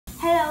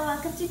Hello,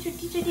 welcome to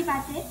Tutti Tutti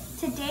Batte.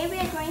 Today we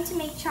are going to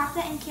make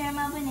chocolate and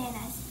caramel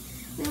bananas.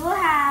 We will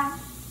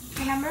have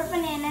the number of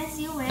bananas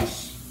you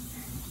wish,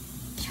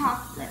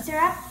 chocolate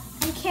syrup,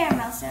 and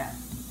caramel syrup,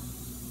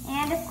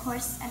 and of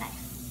course a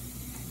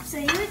knife. So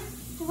you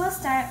will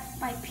start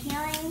by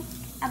peeling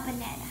a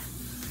banana,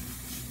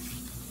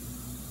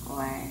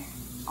 or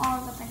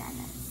all the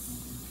bananas.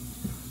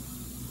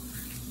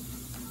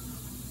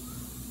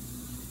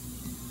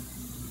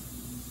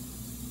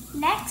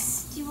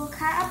 Next, you will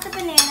cut up the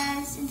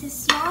bananas into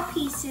small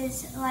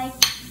pieces like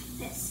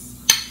this.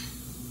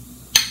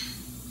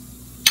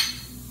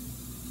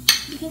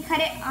 You can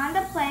cut it on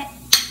the plate,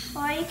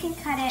 or you can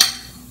cut it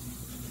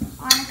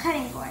on a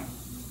cutting board.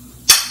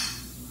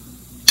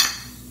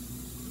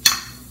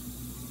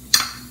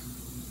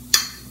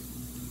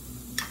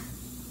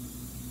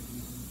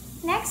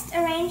 Next,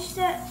 arrange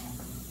the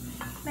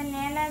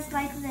bananas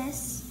like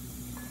this,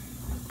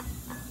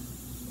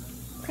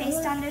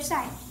 placed on their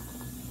side.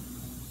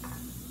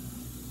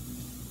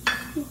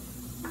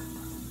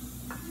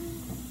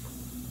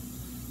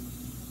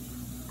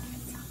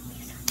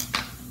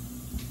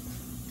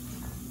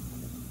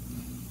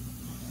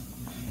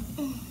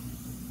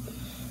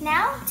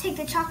 Now take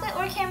the chocolate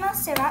or caramel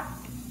syrup,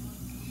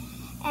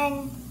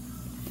 and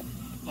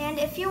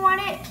if you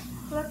want it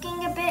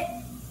looking a bit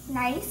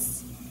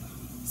nice,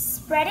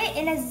 spread it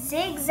in a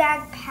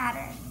zigzag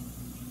pattern.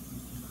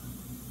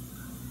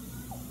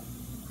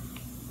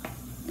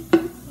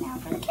 Now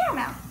for the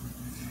caramel.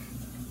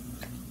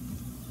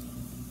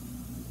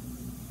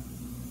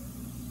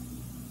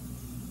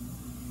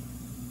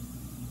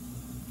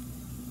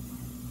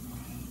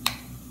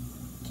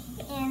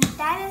 And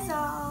that is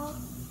all.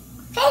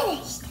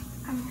 Finished.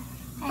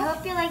 I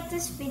hope you liked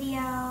this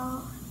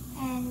video,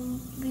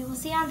 and we will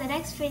see you on the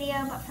next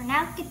video, but for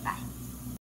now, goodbye.